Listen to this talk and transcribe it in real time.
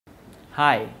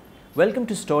Hi, welcome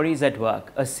to Stories at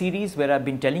Work, a series where I've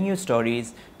been telling you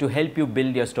stories to help you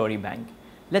build your story bank.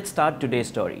 Let's start today's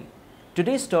story.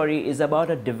 Today's story is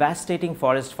about a devastating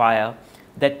forest fire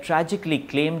that tragically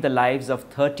claimed the lives of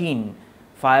 13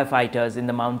 firefighters in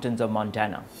the mountains of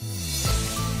Montana.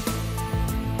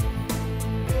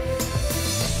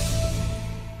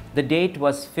 The date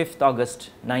was 5th August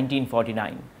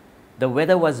 1949. The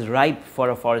weather was ripe for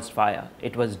a forest fire.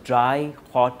 It was dry,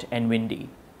 hot and windy.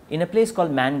 In a place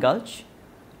called Mann Gulch,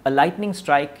 a lightning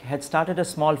strike had started a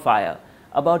small fire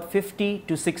about 50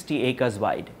 to 60 acres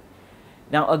wide.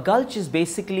 Now, a gulch is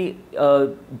basically a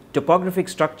topographic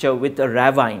structure with a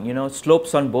ravine,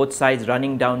 slopes on both sides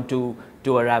running down to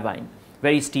a ravine,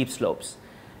 very steep slopes.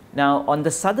 Now, on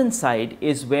the southern side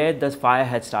is where the fire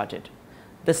had started.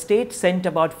 The state sent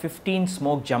about 15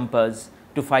 smoke jumpers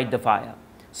to fight the fire.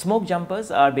 Smoke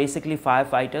jumpers are basically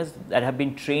firefighters that have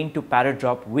been trained to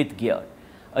paradrop with gear.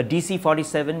 A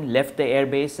DC-47 left the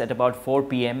airbase at about 4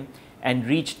 p.m. and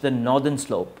reached the northern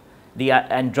slope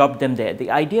and dropped them there.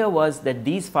 The idea was that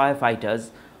these firefighters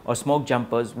or smoke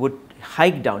jumpers would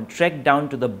trek down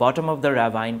to the bottom of the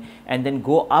ravine and then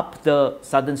go up the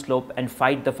southern slope and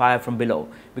fight the fire from below,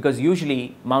 because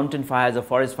usually mountain fires or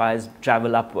forest fires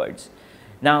travel upwards.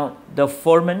 Now, the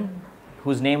foreman,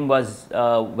 whose name was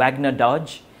Wagner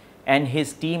Dodge, and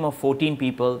his team of 14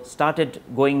 people started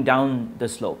going down the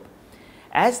slope.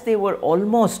 As they were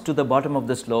almost to the bottom of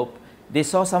the slope, they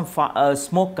saw some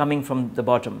smoke coming from the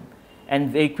bottom,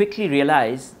 and they quickly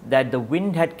realized that the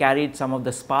wind had carried some of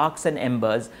the sparks and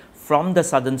embers from the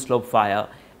southern slope fire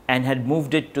and had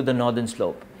moved it to the northern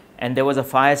slope, and there was a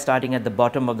fire starting at the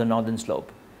bottom of the northern slope.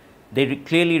 They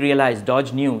clearly realized,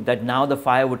 Dodge knew that now the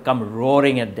fire would come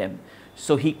roaring at them.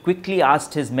 So he quickly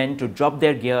asked his men to drop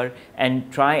their gear and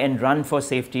try and run for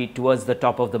safety towards the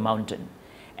top of the mountain.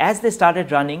 As they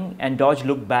started running and Dodge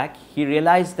looked back, he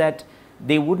realized that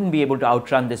they wouldn't be able to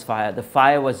outrun this fire. The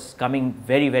fire was coming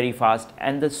very, very fast,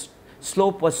 and the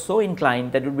slope was so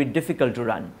inclined that it would be difficult to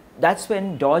run. That's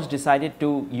when Dodge decided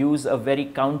to use a very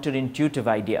counterintuitive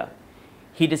idea.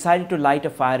 He decided to light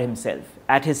a fire himself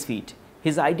at his feet.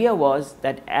 His idea was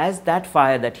that as that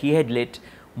fire that he had lit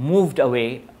moved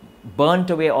away, burnt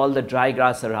away all the dry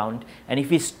grass around, and if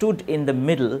he stood in the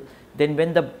middle, then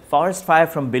when the forest fire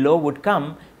from below would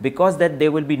come, because that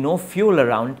there will be no fuel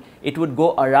around, it would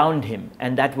go around him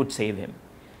and that would save him.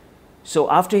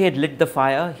 So after he had lit the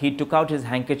fire, he took out his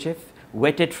handkerchief,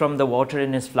 wet it from the water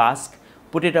in his flask,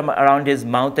 put it around his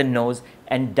mouth and nose,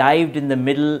 and dived in the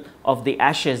middle of the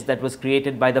ashes that was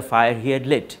created by the fire he had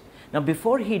lit. Now,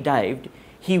 before he dived,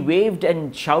 he waved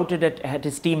and shouted at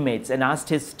his teammates and asked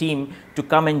his team to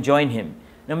come and join him.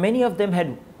 Now, many of them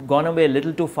had gone away a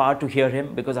little too far to hear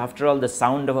him, because after all, the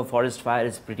sound of a forest fire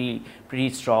is pretty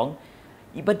strong.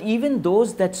 But even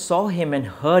those that saw him and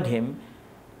heard him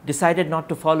decided not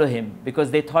to follow him,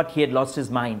 because they thought he had lost his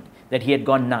mind, that he had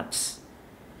gone nuts.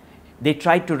 They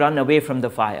tried to run away from the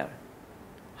fire.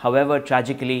 However,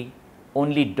 tragically,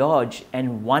 only Dodge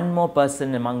and one more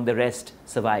person among the rest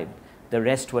survived. The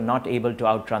rest were not able to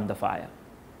outrun the fire.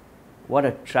 What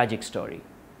a tragic story.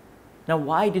 Now,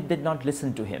 why did they not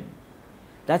listen to him?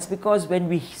 That's because when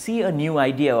we see a new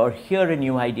idea or hear a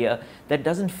new idea that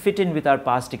doesn't fit in with our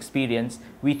past experience,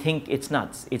 we think it's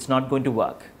nuts, it's not going to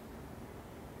work.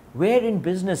 Where in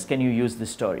business can you use this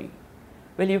story?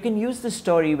 Well, you can use this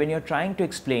story when you're trying to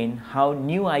explain how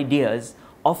new ideas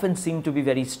often seem to be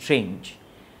very strange.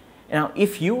 Now,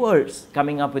 if you were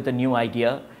coming up with a new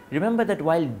idea, remember that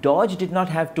while Dodge did not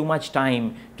have too much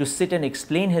time to sit and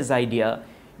explain his idea,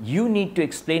 you need to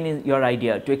explain your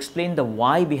idea, to explain the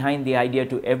why behind the idea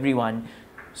to everyone,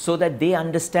 so that they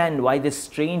understand why this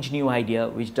strange new idea,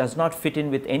 which does not fit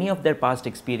in with any of their past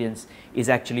experience, is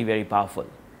actually very powerful.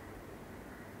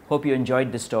 Hope you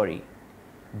enjoyed this story.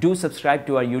 Do subscribe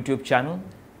to our YouTube channel,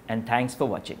 and thanks for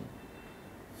watching.